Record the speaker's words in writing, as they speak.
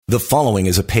The following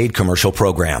is a paid commercial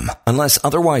program. Unless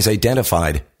otherwise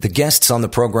identified, the guests on the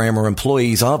program are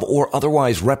employees of or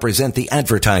otherwise represent the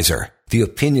advertiser. The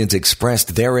opinions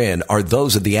expressed therein are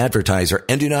those of the advertiser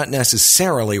and do not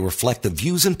necessarily reflect the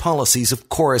views and policies of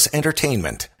Chorus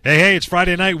Entertainment. Hey, it's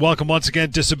Friday night. Welcome once again,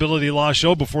 Disability Law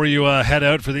Show. Before you head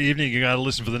out for the evening, you got to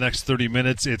listen for the next 30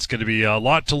 minutes. It's going to be a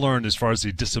lot to learn as far as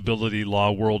the disability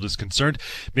law world is concerned.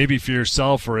 Maybe for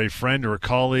yourself or a friend or a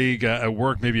colleague at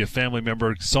work, maybe a family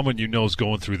member, someone you know is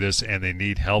going through this and they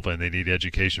need help and they need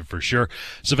education for sure.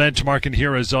 Sivan Tamarkin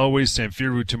here as always.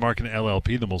 Samfiru Tamarkin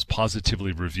LLP, the most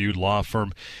positively reviewed law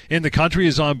firm in the country,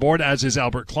 is on board, as is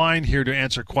Albert Klein, here to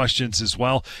answer questions as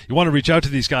well. You want to reach out to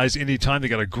these guys anytime. They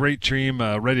got a great team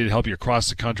ready to help you across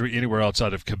the country, anywhere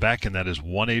outside of Quebec, and that is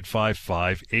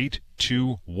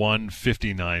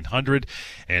 1-855-821-5900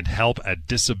 and help at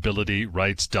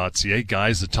disabilityrights.ca.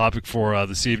 Guys, the topic for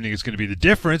this evening is going to be the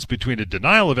difference between a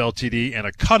denial of LTD and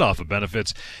a cutoff of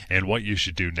benefits and what you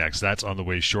should do next. That's on the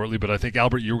way shortly, but I think,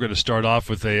 Albert, you were going to start off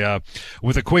with a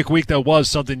quick week that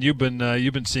was something you've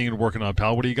been seeing and working on,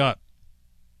 pal. What do you got?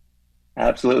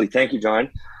 Absolutely. Thank you, John.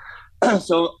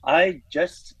 So I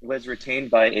just was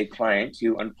retained by a client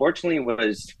who unfortunately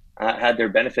was had their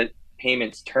benefit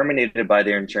payments terminated by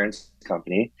their insurance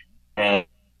company, and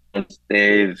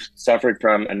they've suffered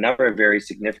from a number of very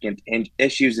significant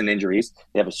issues and injuries.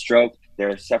 They have a stroke.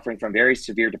 They're suffering from very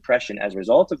severe depression as a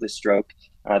result of the stroke.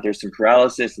 There's some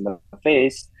paralysis in the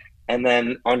face. And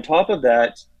then on top of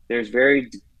that, there's very,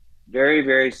 very,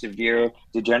 very severe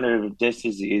degenerative disc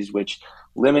disease, which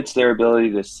limits their ability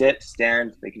to sit,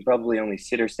 stand. They can probably only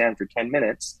sit or stand for 10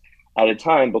 minutes at a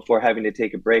time before having to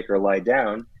take a break or lie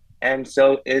down. And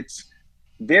so it's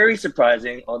very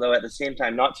surprising, although at the same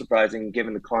time not surprising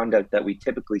given the conduct that we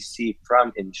typically see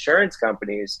from insurance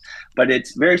companies, but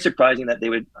it's very surprising that they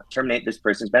would terminate this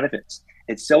person's benefits.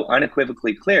 It's so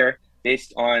unequivocally clear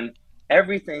based on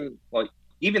everything, well,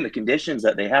 even the conditions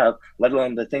that they have, let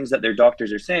alone the things that their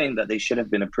doctors are saying, that they should have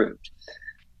been approved.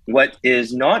 What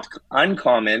is not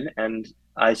uncommon, and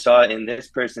I saw in this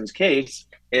person's case,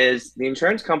 is the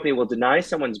insurance company will deny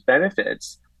someone's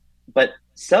benefits, but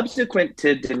subsequent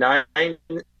to denying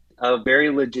a very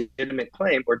legitimate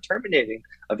claim or terminating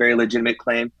a very legitimate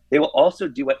claim, they will also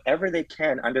do whatever they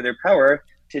can under their power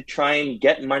to try and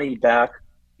get money back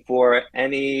for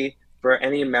any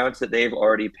amounts that they've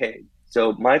already paid.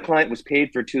 So my client was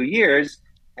paid for 2 years,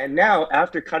 and now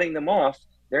after cutting them off,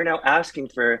 they're now asking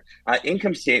for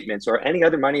income statements or any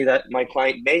other money that my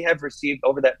client may have received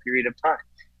over that period of time.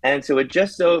 And so it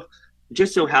just so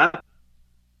happened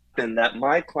that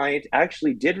my client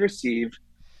actually did receive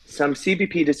some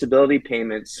CBP disability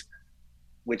payments,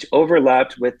 which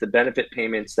overlapped with the benefit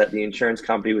payments that the insurance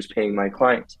company was paying my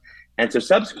client. And so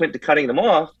subsequent to cutting them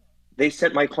off, they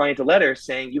sent my client a letter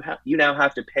saying, you now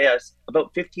have to pay us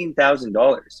about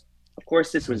 $15,000. Of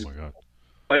course, this was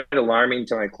quite alarming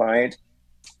to my client.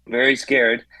 Very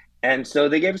scared. And so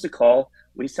they gave us a call.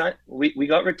 We got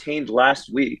retained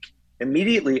last week.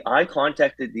 Immediately, I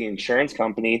contacted the insurance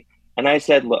company and I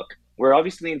said, look, we're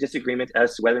obviously in disagreement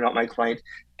as to whether or not my client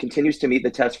continues to meet the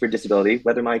test for disability,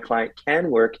 whether my client can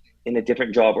work in a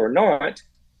different job or not.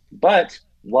 But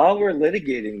while we're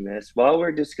litigating this, while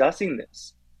we're discussing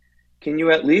this, can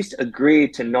you at least agree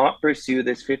to not pursue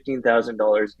this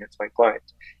 $15,000 against my client?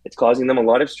 It's causing them a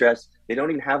lot of stress. They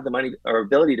don't even have the money or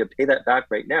ability to pay that back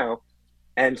right now.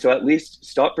 And so at least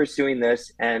stop pursuing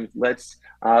this and let's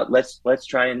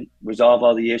try and resolve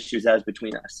all the issues as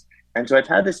between us. And so I've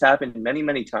had this happen many,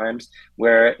 many times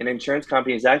where an insurance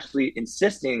company is actually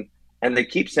insisting, and they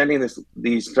keep sending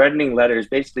these threatening letters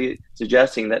basically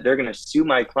suggesting that they're going to sue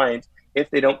my client if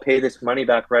they don't pay this money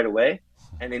back right away.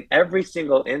 And in every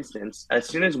single instance, as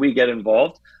soon as we get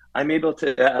involved, I'm able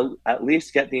to at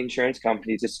least get the insurance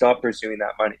company to stop pursuing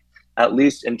that money, at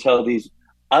least until these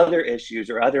other issues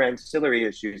or other ancillary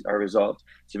issues are resolved.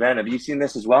 Savannah, have you seen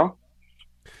this as well?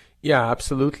 Yeah,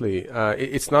 absolutely.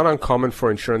 It's not uncommon for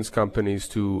insurance companies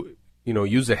to,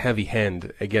 use a heavy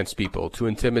hand against people, to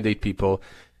intimidate people,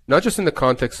 not just in the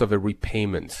context of a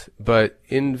repayment, but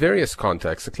in various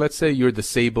contexts. Like, let's say you're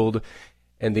disabled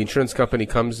and the insurance company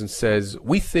comes and says,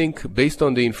 we think based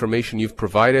on the information you've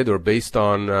provided or based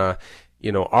on,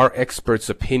 our experts'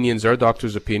 opinions, our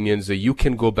doctors' opinions, that you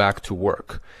can go back to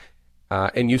work.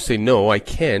 And you say, no, I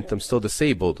can't. I'm still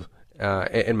disabled.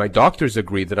 And my doctors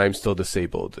agree that I'm still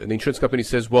disabled. And the insurance company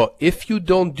says, well, if you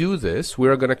don't do this,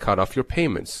 we're going to cut off your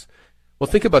payments. Well,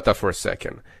 think about that for a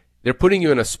second. They're putting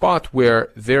you in a spot where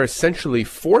they're essentially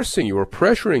forcing you or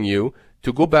pressuring you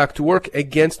to go back to work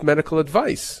against medical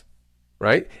advice,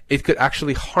 right? It could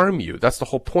actually harm you. That's the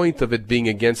whole point of it being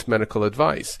against medical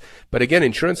advice. But again,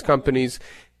 insurance companies,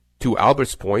 to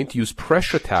Albert's point, use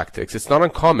pressure tactics. It's not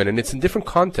uncommon, and it's in different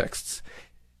contexts.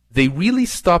 They really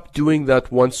stop doing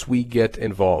that once we get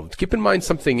involved. Keep in mind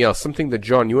something else, something that,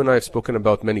 John, you and I have spoken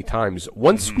about many times.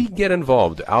 Once we get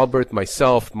involved, Albert,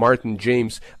 myself, Martin,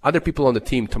 James, other people on the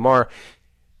team, Tamar,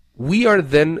 we are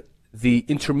then the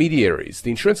intermediaries.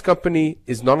 The insurance company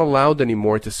is not allowed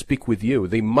anymore to speak with you.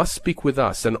 They must speak with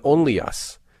us and only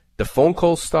us. The phone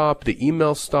calls stop, the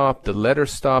emails stop, the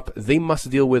letters stop. They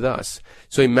must deal with us.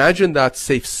 So imagine that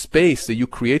safe space that you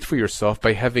create for yourself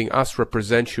by having us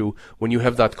represent you when you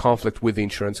have that conflict with the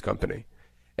insurance company.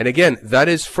 And again, that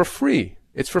is for free.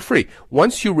 It's for free.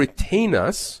 Once you retain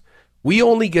us, we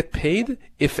only get paid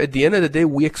if at the end of the day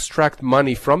we extract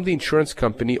money from the insurance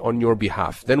company on your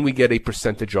behalf. Then we get a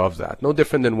percentage of that. No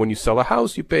different than when you sell a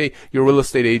house, you pay your real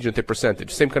estate agent a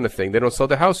percentage. Same kind of thing. They don't sell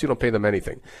the house, you don't pay them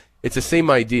anything. It's the same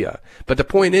idea. But the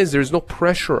point is there's no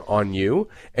pressure on you,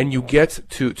 and you get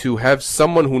to have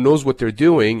someone who knows what they're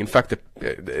doing. In fact,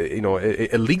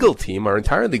 a legal team, our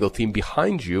entire legal team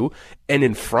behind you and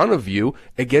in front of you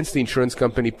against the insurance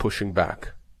company pushing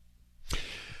back.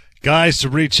 Guys, to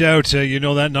reach out, you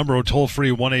know that number, toll-free,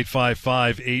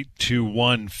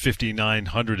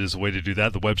 1-855-821-5900 is the way to do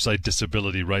that. The website,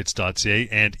 disabilityrights.ca,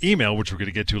 and email, which we're going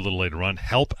to get to a little later on,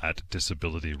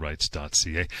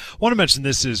 help@disabilityrights.ca. I want to mention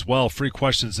this as well, free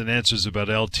questions and answers about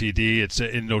LTD. It's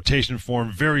in notation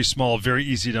form, very small, very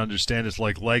easy to understand. It's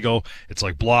like Lego. It's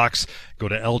like blocks. Go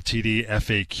to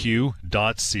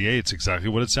ltdfaq.ca. It's exactly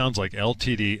what it sounds like,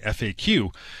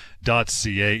 ltdfaq.ca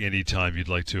anytime you'd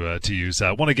like to use that.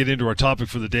 I want to get into our topic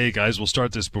for the day, guys. We'll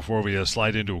start this before we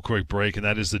slide into a quick break, and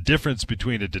that is the difference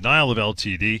between a denial of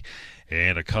LTD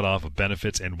and a cutoff of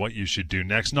benefits and what you should do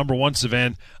next. Number one,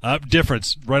 Sivan,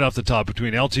 difference right off the top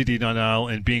between LTD denial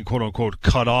and being quote-unquote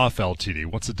cut off LTD.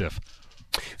 What's the diff?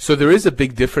 So there is a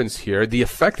big difference here. The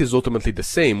effect is ultimately the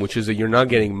same, which is that you're not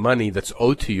getting money that's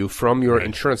owed to you from your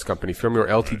insurance company, from your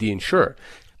LTD insurer.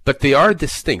 But they are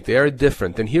distinct. They are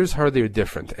different. And here's how they're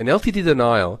different. An LTD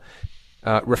denial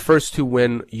refers to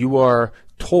when you are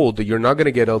told that you're not going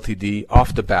to get LTD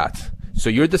off the bat. So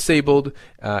you're disabled.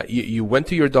 You went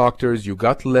to your doctors. You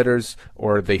got letters,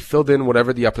 or they filled in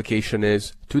whatever the application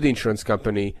is to the insurance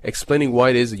company explaining why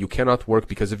it is that you cannot work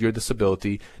because of your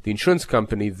disability. The insurance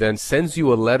company then sends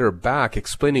you a letter back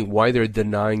explaining why they're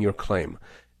denying your claim.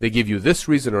 They give you this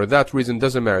reason or that reason,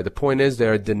 doesn't matter. The point is they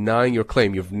are denying your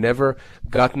claim. You've never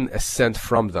gotten a cent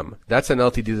from them. That's an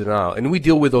LTD denial. And we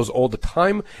deal with those all the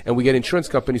time, and we get insurance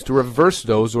companies to reverse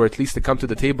those, or at least to come to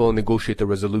the table and negotiate a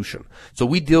resolution. So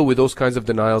we deal with those kinds of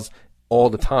denials all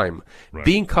the time. Right.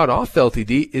 Being cut off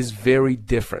LTD is very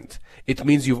different. It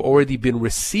means you've already been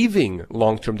receiving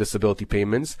long-term disability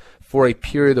payments for a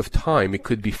period of time. It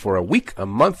could be for a week, a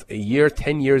month, a year,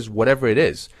 10 years, whatever it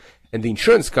is. And the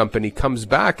insurance company comes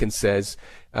back and says,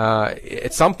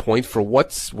 at some point, for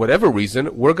whatever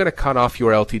reason, we're going to cut off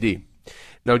your LTD.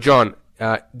 Now, John,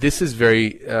 this is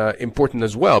very important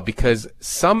as well, because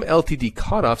some LTD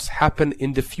cutoffs happen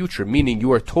in the future, meaning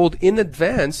you are told in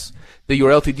advance that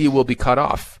your LTD will be cut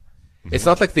off. Mm-hmm. It's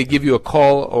not like they give you a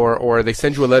call or they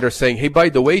send you a letter saying, hey, by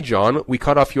the way, John, we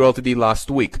cut off your LTD last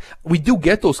week. We do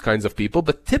get those kinds of people,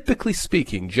 but typically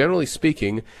speaking, generally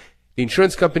speaking, the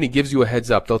insurance company gives you a heads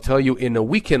up. They'll tell you in a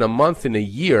week, in a month, in a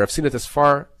year. I've seen it as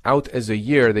far out as a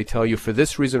year. They tell you for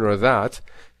this reason or that,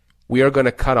 we are going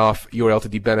to cut off your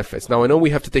LTD benefits. Now, I know we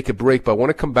have to take a break, but I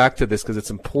want to come back to this because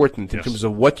it's important in terms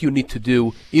of what you need to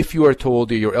do if you are told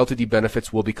that your LTD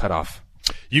benefits will be cut off.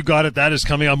 You got it. That is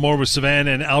coming on more with Sivan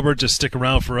and Albert. Just stick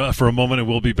around for a moment, and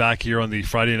we'll be back here on the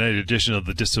Friday night edition of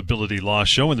the Disability Law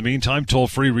Show. In the meantime,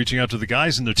 toll-free, reaching out to the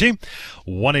guys and their team,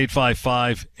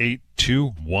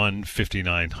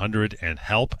 1-855-821-5900 and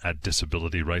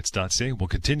help@disabilityrights.ca. We'll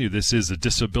continue. This is the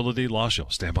Disability Law Show.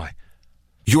 Stand by.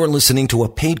 You're listening to a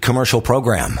paid commercial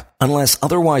program. Unless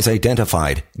otherwise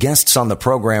identified, guests on the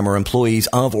program are employees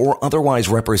of or otherwise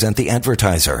represent the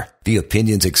advertiser. The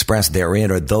opinions expressed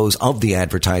therein are those of the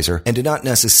advertiser and do not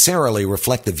necessarily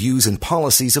reflect the views and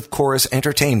policies of Chorus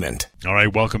Entertainment. All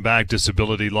right, welcome back.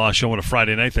 Disability Law Show on a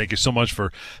Friday night. Thank you so much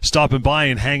for stopping by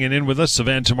and hanging in with us.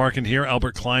 Sivan Tamarkin here,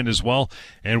 Albert Klein as well.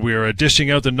 And we're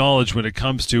dishing out the knowledge when it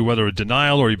comes to whether a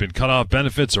denial or you've been cut off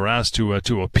benefits or asked to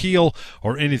appeal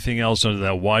or anything else under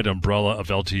that wide umbrella of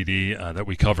LTD that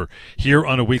we cover here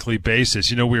on a weekly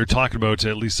basis. You know, we were talking about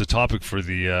at least the topic for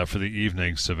the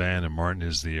evening. Sivan and Martin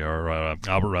is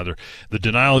Albert rather, the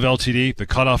denial of LTD, the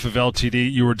cutoff of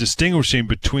LTD. You were distinguishing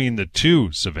between the two,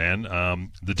 Sivan,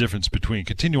 the difference between.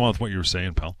 Continue on with what you were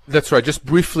saying, pal. That's right. Just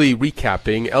briefly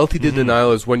recapping, LTD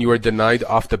denial is when you are denied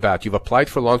off the bat. You've applied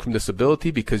for long-term disability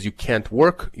because you can't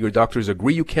work. Your doctors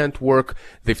agree you can't work.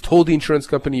 They've told the insurance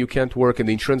company you can't work, and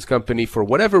the insurance company, for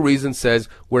whatever reason, says,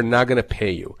 we're not going to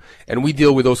pay you. And we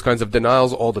deal with those kinds of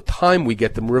denials all the time. We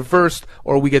get them reversed,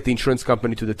 or we get the insurance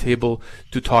company to the table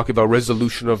to talk about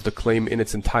resolution of the claim in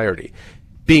its entirety.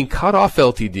 Being cut off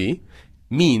LTD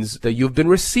means that you've been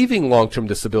receiving long-term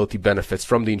disability benefits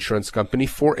from the insurance company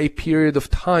for a period of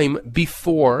time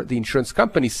before the insurance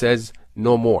company says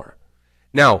no more.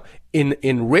 Now,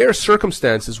 in rare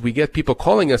circumstances, we get people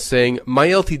calling us saying, my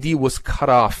LTD was cut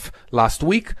off last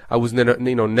week. I was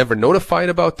never notified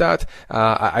about that.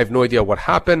 I have no idea what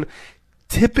happened.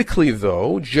 Typically,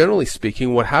 though, generally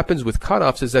speaking, what happens with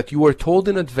cutoffs is that you are told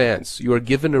in advance, you are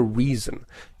given a reason.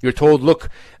 You're told, look,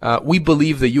 we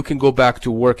believe that you can go back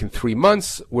to work in 3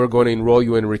 months. We're going to enroll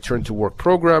you in a return to work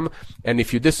program. And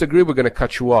if you disagree, we're going to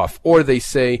cut you off. Or they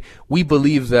say, we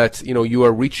believe that, you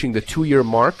are reaching the 2-year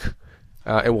mark.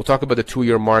 And we'll talk about the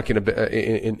 2-year mark in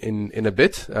a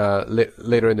bit,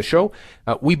 later in the show.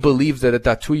 We believe that at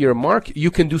that 2-year mark,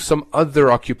 you can do some other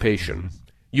occupation.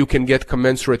 You can get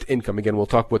commensurate income. Again, we'll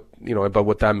talk about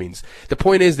what that means. The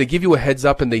point is, they give you a heads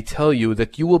up and they tell you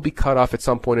that you will be cut off at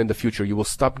some point in the future. You will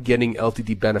stop getting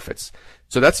LTD benefits.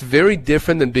 So that's very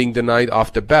different than being denied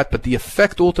off the bat, but the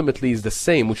effect ultimately is the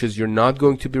same, which is you're not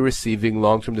going to be receiving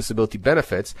long-term disability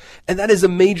benefits. And that is a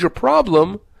major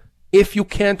problem if you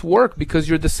can't work because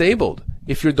you're disabled.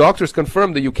 If your doctors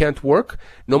confirm that you can't work,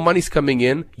 no money's coming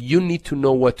in, you need to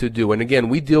know what to do. And again,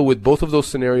 we deal with both of those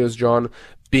scenarios, John,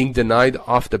 being denied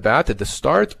off the bat at the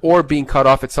start or being cut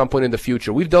off at some point in the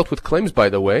future. We've dealt with claims, by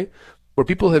the way, where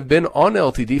people have been on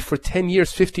LTD for 10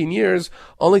 years, 15 years,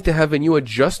 only to have a new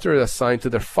adjuster assigned to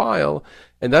their file,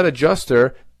 and that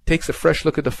adjuster takes a fresh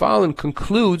look at the file and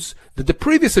concludes that the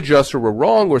previous adjuster were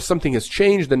wrong or something has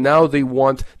changed, and now they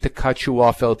want to cut you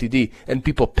off LTD. And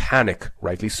people panic,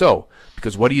 rightly so,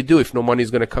 because what do you do if no money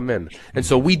is going to come in? And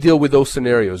so we deal with those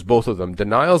scenarios, both of them,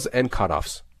 denials and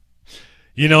cutoffs.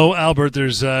 Albert,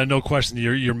 there's no question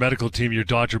your medical team, your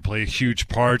doctor play a huge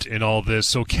part in all this.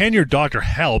 So can your doctor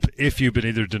help if you've been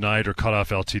either denied or cut off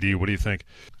LTD? What do you think?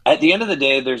 At the end of the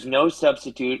day, there's no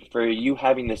substitute for you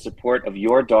having the support of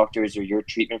your doctors or your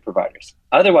treatment providers.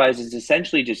 Otherwise, it's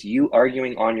essentially just you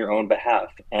arguing on your own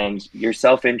behalf, and you're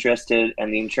self-interested,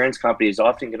 and the insurance company is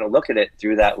often going to look at it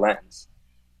through that lens.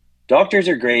 Doctors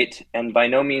are great, and by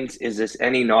no means is this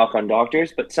any knock on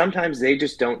doctors, but sometimes they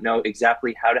just don't know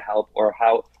exactly how to help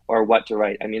or what to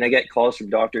write. I mean, I get calls from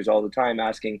doctors all the time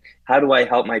asking, how do I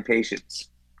help my patients?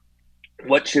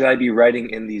 What should I be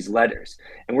writing in these letters?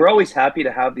 And we're always happy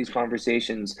to have these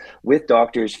conversations with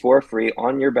doctors for free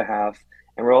on your behalf.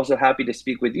 And we're also happy to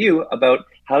speak with you about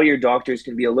how your doctors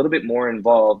can be a little bit more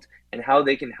involved and how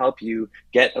they can help you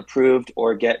get approved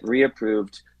or get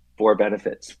reapproved for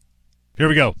benefits. Here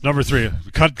we go. Number 3.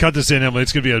 Cut this in, Emily.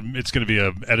 It's gonna be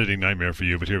a editing nightmare for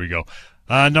you, but here we go.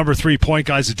 Number 3 point,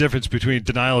 guys, the difference between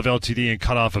denial of LTD and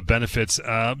cutoff of benefits.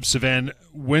 Sivan,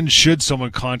 when should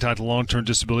someone contact a long-term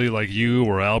disability like you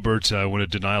or Albert when a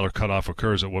denial or cutoff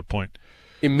occurs? At what point?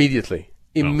 Immediately.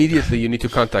 Immediately you need to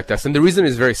contact us. And the reason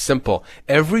is very simple.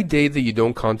 Every day that you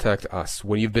don't contact us,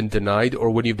 when you've been denied or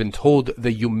when you've been told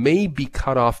that you may be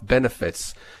cut off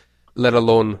benefits, let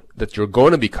alone that you're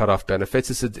going to be cut off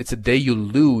benefits, it's a day you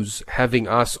lose having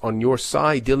us on your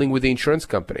side dealing with the insurance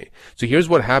company. So here's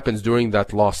what happens during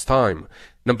that lost time.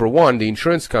 Number one, the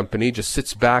insurance company just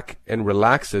sits back and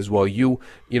relaxes while your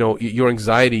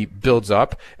anxiety builds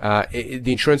up. The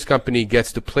insurance company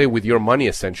gets to play with your money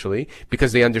essentially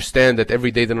because they understand that every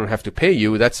day they don't have to pay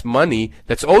you. That's money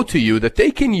that's owed to you that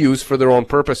they can use for their own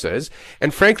purposes.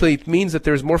 And frankly, it means that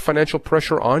there's more financial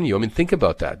pressure on you. I mean, think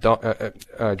about that,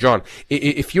 John.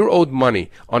 If you're owed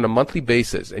money on a monthly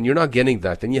basis and you're not getting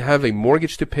that, then you have a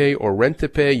mortgage to pay or rent to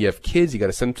pay. You have kids. You got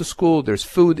to send them to school. There's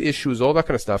food issues, all that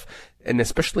kind of stuff. And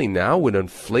especially now with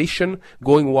inflation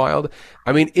going wild,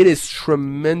 I mean, it is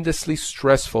tremendously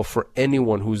stressful for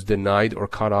anyone who's denied or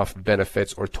cut off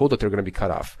benefits or told that they're going to be cut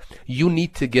off. You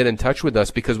need to get in touch with us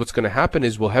because what's going to happen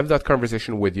is we'll have that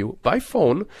conversation with you by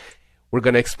phone. We're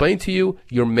going to explain to you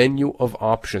your menu of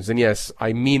options. And yes,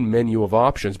 I mean menu of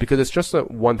options because it's just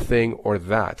one thing or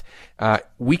that.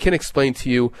 We can explain to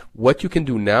you what you can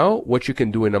do now, what you can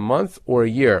do in a month or a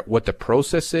year, what the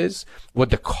process is, what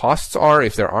the costs are,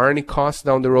 if there are any costs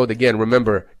down the road. Again,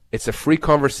 remember, it's a free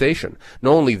conversation.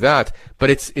 Not only that, but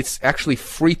it's actually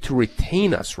free to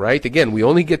retain us, right? Again, we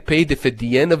only get paid if at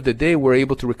the end of the day we're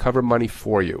able to recover money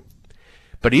for you.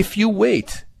 But if you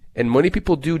wait And many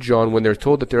people do, John, when they're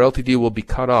told that their LTD will be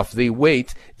cut off, they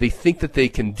wait. They think that they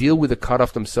can deal with the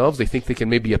cutoff themselves. They think they can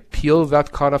maybe appeal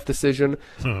that cutoff decision,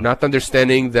 not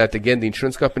understanding that, again, the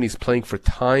insurance company is playing for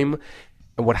time.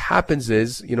 And what happens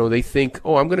is, they think,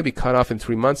 I'm going to be cut off in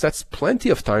 3 months. That's plenty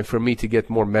of time for me to get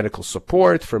more medical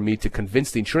support, for me to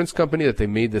convince the insurance company that they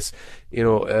made this,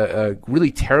 a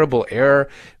really terrible error,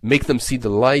 make them see the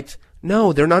light.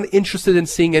 No, they're not interested in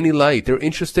seeing any light. They're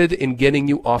interested in getting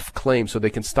you off claim so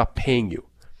they can stop paying you.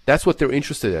 That's what they're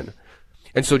interested in.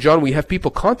 And so, John, we have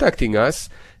people contacting us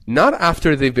not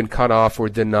after they've been cut off or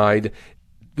denied.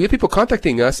 We have people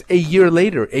contacting us a year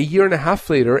later, a year and a half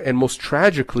later, and most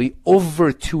tragically,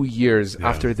 over 2 years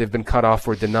after they've been cut off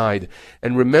or denied.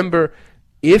 And remember,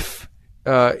 if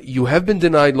you have been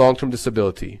denied long-term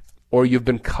disability, or you've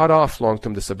been cut off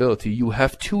long-term disability, you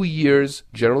have 2 years,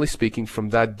 generally speaking, from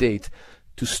that date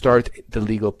to start the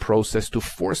legal process to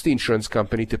force the insurance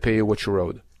company to pay you what you're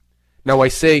owed. Now, I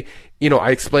say,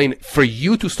 I explain for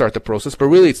you to start the process, but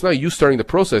really it's not you starting the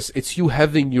process. It's you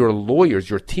having your lawyers,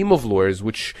 your team of lawyers,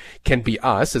 which can be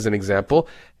us, as an example,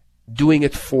 doing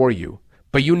it for you.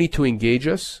 But you need to engage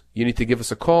us. You need to give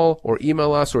us a call or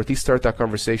email us or at least start that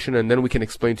conversation, and then we can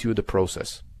explain to you the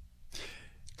process.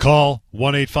 Call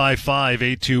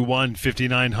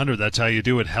 1-855-821-5900. That's how you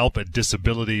do it. Help at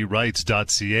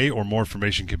disabilityrights.ca, or more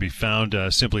information can be found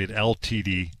simply at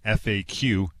ltdfaq.ca.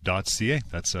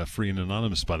 That's free and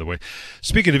anonymous, by the way.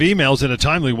 Speaking of emails, and a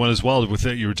timely one as well, with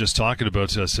that you were just talking about,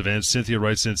 Sivan, Cynthia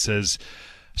writes in and says,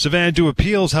 Sivan, do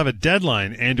appeals have a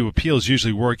deadline, and do appeals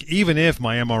usually work even if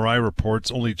my MRI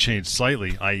reports only changed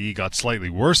slightly, i.e. got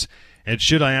slightly worse? And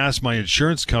should I ask my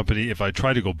insurance company if I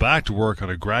try to go back to work on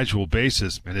a gradual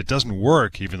basis and it doesn't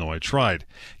work even though I tried?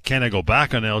 Can I go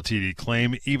back on LTD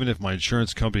claim even if my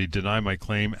insurance company deny my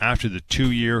claim after the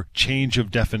 2-year change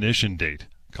of definition date?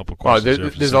 A couple of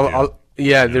questions. There's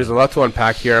a lot to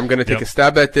unpack here. I'm going to take a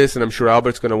stab at this, and I'm sure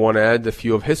Albert's going to want to add a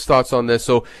few of his thoughts on this.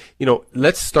 So,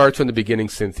 let's start from the beginning,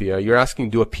 Cynthia. You're asking,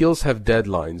 do appeals have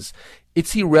deadlines?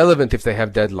 It's irrelevant if they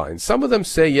have deadlines. Some of them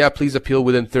say, please appeal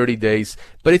within 30 days,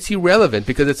 but it's irrelevant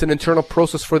because it's an internal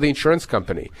process for the insurance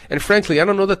company. And frankly, I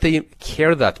don't know that they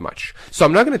care that much. So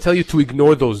I'm not going to tell you to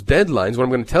ignore those deadlines. What I'm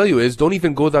going to tell you is don't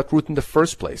even go that route in the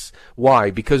first place.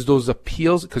 Why? Because those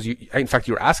appeals, in fact,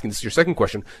 you're asking, this is your second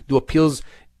question, do appeals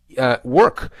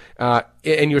work?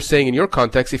 And you're saying in your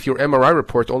context, if your MRI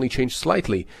report only changed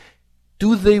slightly,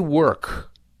 do they work?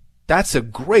 That's a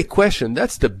great question.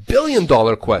 That's the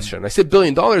billion-dollar question. I said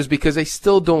 $1 billion because I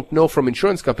still don't know from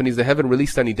insurance companies. They haven't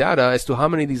released any data as to how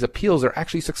many of these appeals are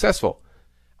actually successful.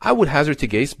 I would hazard to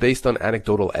guess, based on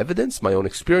anecdotal evidence, my own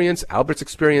experience, Albert's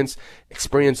experience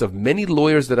of many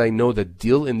lawyers that I know that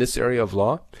deal in this area of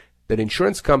law, that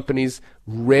insurance companies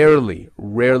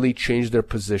rarely change their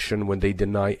position when they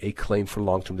deny a claim for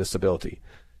long-term disability.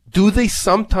 Do they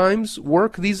sometimes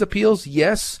work these appeals?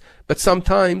 Yes, but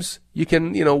sometimes you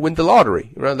can, win the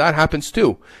lottery. That happens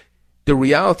too. The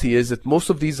reality is that most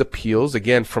of these appeals,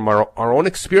 again, from our own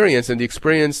experience and the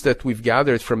experience that we've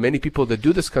gathered from many people that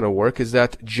do this kind of work, is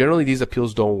that generally these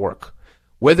appeals don't work.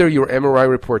 Whether your MRI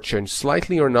report changed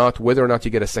slightly or not, whether or not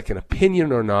you get a second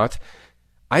opinion or not,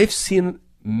 I've seen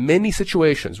many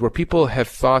situations where people have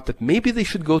thought that maybe they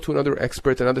should go to another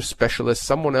expert, another specialist,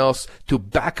 someone else to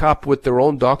back up what their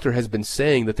own doctor has been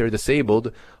saying that they're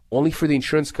disabled, only for the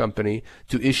insurance company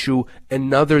to issue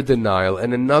another denial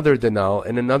and another denial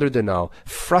and another denial,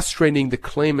 frustrating the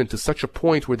claimant to such a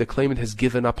point where the claimant has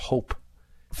given up hope,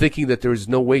 thinking that there is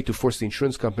no way to force the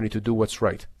insurance company to do what's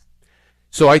right.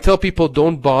 So I tell people,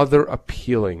 don't bother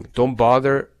appealing. Don't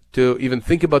bother to even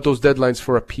think about those deadlines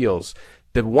for appeals.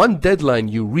 The one deadline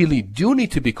you really do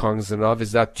need to be cognizant of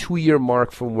is that 2-year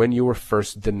mark from when you were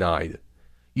first denied.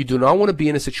 You do not want to be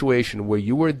in a situation where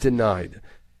you were denied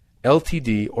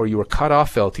LTD or you were cut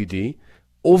off LTD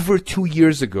over 2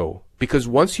 years ago. Because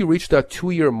once you reach that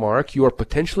 2-year mark, you are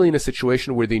potentially in a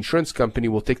situation where the insurance company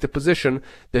will take the position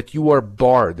that you are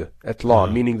barred at law,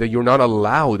 meaning that you're not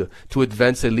allowed to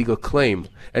advance a legal claim.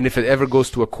 And if it ever goes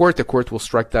to a court, the court will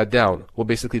strike that down, will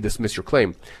basically dismiss your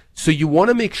claim. So you want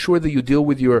to make sure that you deal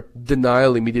with your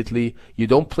denial immediately. You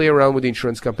don't play around with the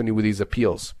insurance company with these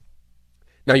appeals.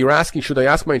 Now you're asking, should I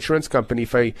ask my insurance company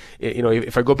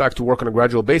if I go back to work on a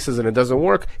gradual basis and it doesn't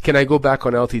work, can I go back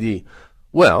on LTD?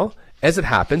 Well, as it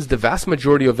happens, the vast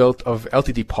majority of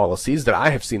LTD policies that I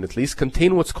have seen at least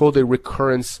contain what's called a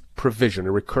recurrence provision,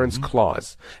 a recurrence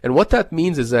clause. And what that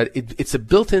means is that it's a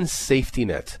built-in safety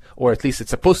net, or at least it's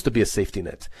supposed to be a safety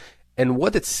net. And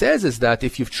what it says is that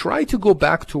if you've tried to go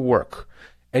back to work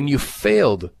and you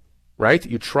failed, right?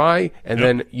 You try and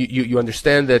then you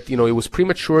understand that, it was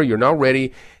premature, you're not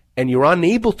ready. and you're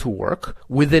unable to work,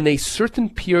 within a certain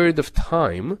period of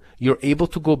time, you're able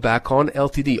to go back on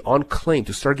LTD, on claim,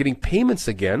 to start getting payments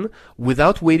again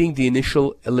without waiting the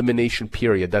initial elimination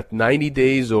period, that 90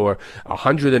 days or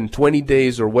 120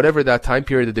 days or whatever that time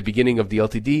period at the beginning of the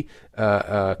LTD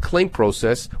claim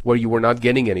process where you were not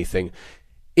getting anything.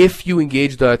 If you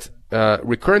engage that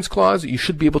recurrence clause, you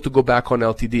should be able to go back on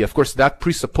LTD. Of course, that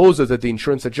presupposes that the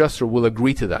insurance adjuster will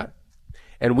agree to that.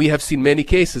 And we have seen many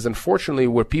cases, unfortunately,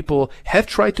 where people have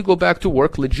tried to go back to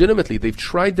work legitimately. They've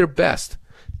tried their best.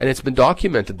 And it's been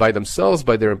documented by themselves,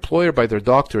 by their employer, by their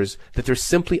doctors, that they're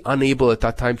simply unable at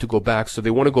that time to go back. So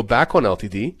they want to go back on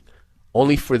LTD,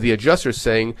 only for the adjuster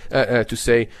to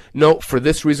say, no, for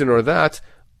this reason or that,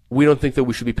 we don't think that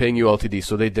we should be paying you LTD.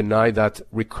 So they deny that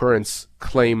recurrence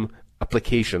claim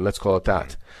application, let's call it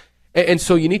that. And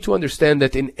so you need to understand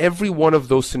that in every one of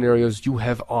those scenarios, you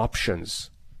have options.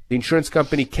 The insurance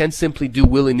company can't simply do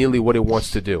willy-nilly what it wants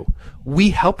to do. We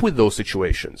help with those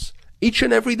situations each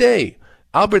and every day.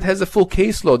 Albert has a full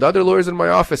caseload. Other lawyers in my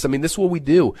office. I mean, this is what we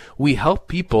do. We help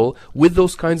people with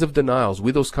those kinds of denials,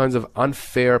 with those kinds of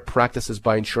unfair practices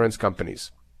by insurance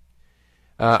companies.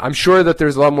 I'm sure that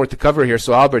there's a lot more to cover here.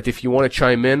 So, Albert, if you want to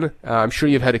chime in, I'm sure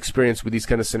you've had experience with these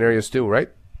kind of scenarios too, right?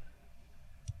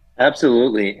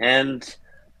 Absolutely. And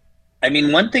I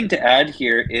mean, one thing to add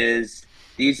here is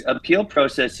these appeal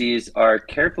processes are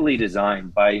carefully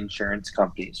designed by insurance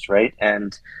companies, right?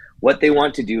 And what they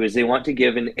want to do is they want to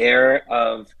give an air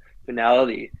of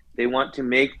finality. They want to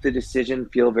make the decision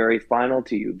feel very final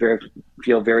to you,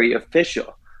 feel very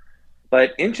official.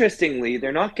 But interestingly,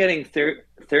 they're not getting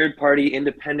third-party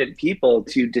independent people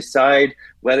to decide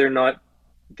whether or not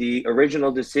the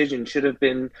original decision should have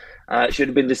been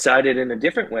decided in a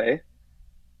different way.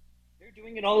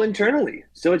 Doing it all internally.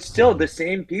 So it's still the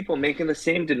same people making the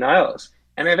same denials.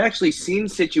 And I've actually seen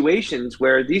situations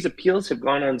where these appeals have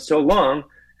gone on so long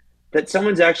that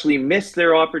someone's actually missed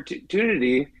their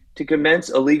opportunity to commence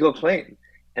a legal claim.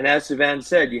 And as Sivan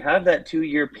said, you have that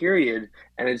 2-year period,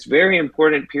 and it's a very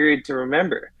important period to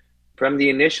remember. From the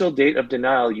initial date of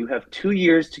denial, you have 2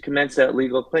 years to commence that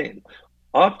legal claim.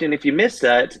 Often, if you miss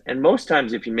that, and most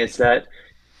times if you miss that,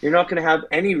 you're not going to have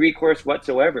any recourse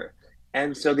whatsoever.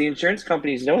 And so the insurance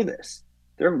companies know this.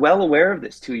 They're well aware of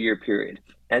this 2-year period.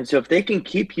 And so if they can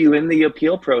keep you in the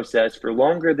appeal process for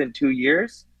longer than 2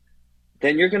 years,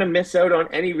 then you're going to miss out on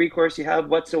any recourse you have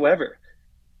whatsoever.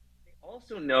 They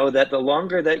also know that the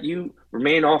longer that you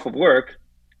remain off of work,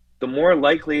 the more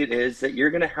likely it is that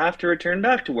you're going to have to return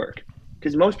back to work.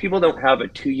 Because most people don't have a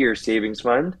 2-year savings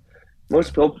fund.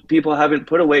 Most people haven't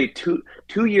put away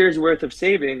two years worth of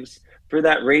savings for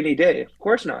that rainy day. Of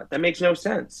course not. That makes no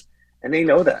sense. And they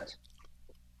know that.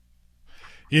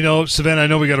 You know, Savannah, I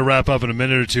know we got to wrap up in a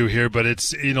minute or two here, but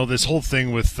it's, you know, this whole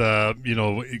thing with,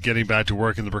 getting back to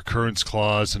work and the recurrence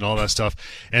clause and all that stuff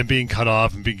and being cut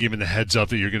off and being given the heads up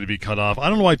that you're going to be cut off. I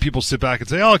don't know why people sit back and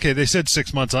say, oh, okay, they said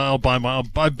 6 months. I buy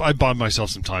myself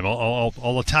some time.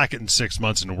 I'll attack it in 6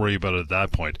 months and worry about it at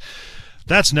that point.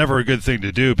 That's never a good thing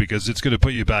to do because it's going to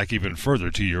put you back even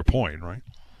further to your point, right?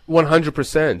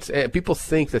 100%. People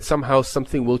think that somehow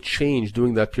something will change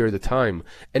during that period of time,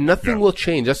 and nothing will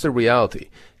change. That's the reality.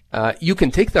 You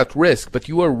can take that risk, but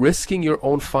you are risking your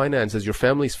own finances, your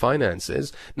family's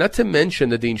finances. Not to mention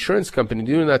that the insurance company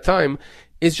during that time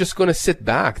is just going to sit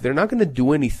back. They're not going to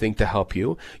do anything to help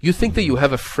you. You think that you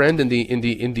have a friend in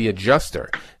the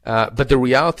adjuster, but the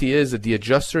reality is that the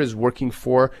adjuster is working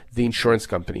for the insurance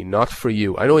company, not for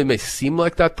you. I know it may seem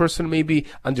like that person may be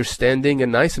understanding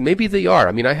and nice, and maybe they are.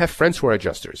 I mean, I have friends who are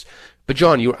adjusters. But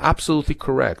John, you're absolutely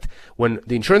correct. When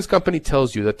the insurance company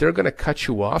tells you that they're going to cut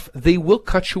you off, they will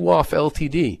cut you off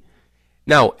LTD.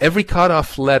 Now, every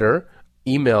cutoff letter,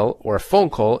 email, or a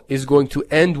phone call is going to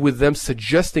end with them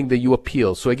suggesting that you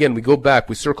appeal. So again, we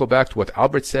circle back to what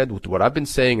Albert said, with what I've been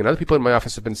saying, and other people in my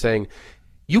office have been saying.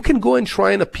 You can go and try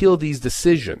and appeal these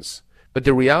decisions. But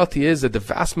the reality is that the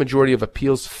vast majority of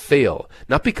appeals fail.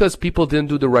 Not because people didn't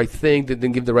do the right thing,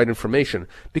 didn't give the right information,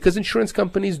 because insurance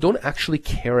companies don't actually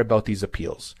care about these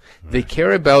appeals. Right. They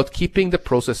care about keeping the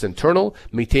process internal,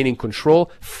 maintaining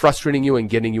control, frustrating you, and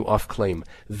getting you off claim.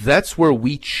 That's where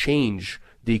we change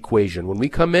the equation. When we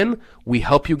come in, we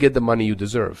help you get the money you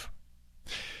deserve.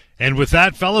 And with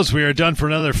that, fellas, we are done for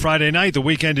another Friday night. The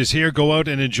weekend is here. Go out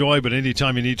and enjoy, but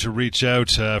anytime you need to reach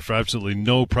out for absolutely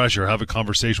no pressure, have a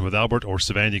conversation with Albert or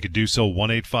Savannah, you can do so.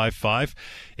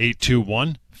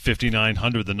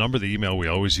 1-855-821-5900, the number. The email we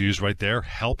always use right there,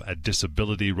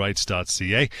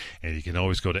 help@disabilityrights.ca. And you can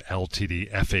always go to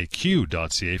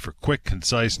ltdfaq.ca for quick,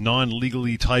 concise,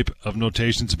 non-legally type of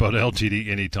notations about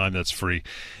LTD anytime. That's free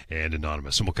and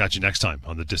anonymous. And we'll catch you next time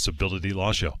on the Disability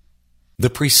Law Show. The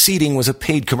preceding was a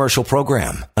paid commercial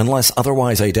program. Unless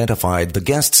otherwise identified, the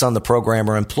guests on the program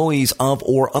are employees of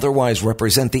or otherwise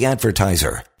represent the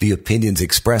advertiser. The opinions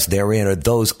expressed therein are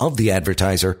those of the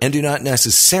advertiser and do not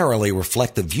necessarily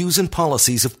reflect the views and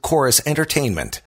policies of Chorus Entertainment.